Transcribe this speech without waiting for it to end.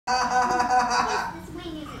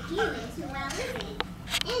too well, is it?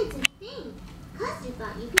 And to think, Custer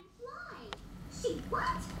thought you could fly. She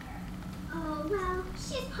what? Oh, well,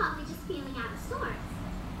 she's probably just feeling out of sorts.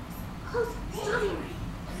 Close, Strawberry.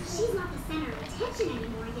 She's not the center of attention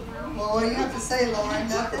anymore, you know. Well, what do you have to say, Lauren?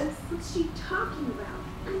 Nothing? What's she talking about?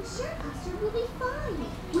 I'm sure Custer will be fine.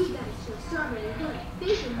 We gotta show Strawberry what a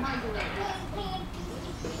faith in Margaret is.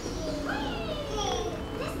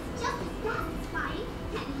 This is just as satisfying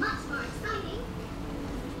and much more exciting.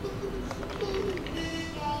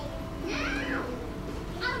 Now!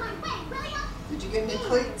 Out of my way, will ya? Did you get new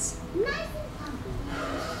cleats? Nice and comfy.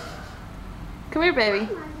 Come here, baby.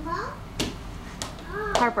 Marvel.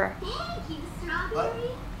 Oh, Harper. Thank you, Strawberry.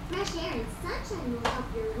 Fresh air and sunshine will help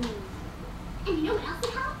your wound. And you know what else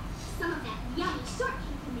would help? Some of that yummy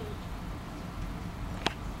shortcake you made.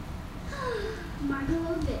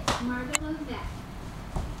 Margalo this, Margalo that.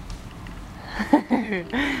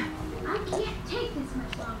 I can't take this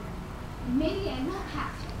much longer. Maybe I won't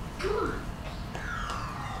have to. Come on.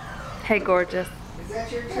 Hey, gorgeous. Is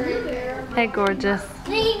that your treat there? Hey, gorgeous.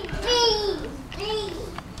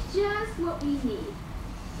 Just what we need.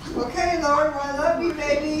 Okay, Lauren, well, I love you,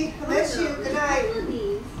 baby. I miss you.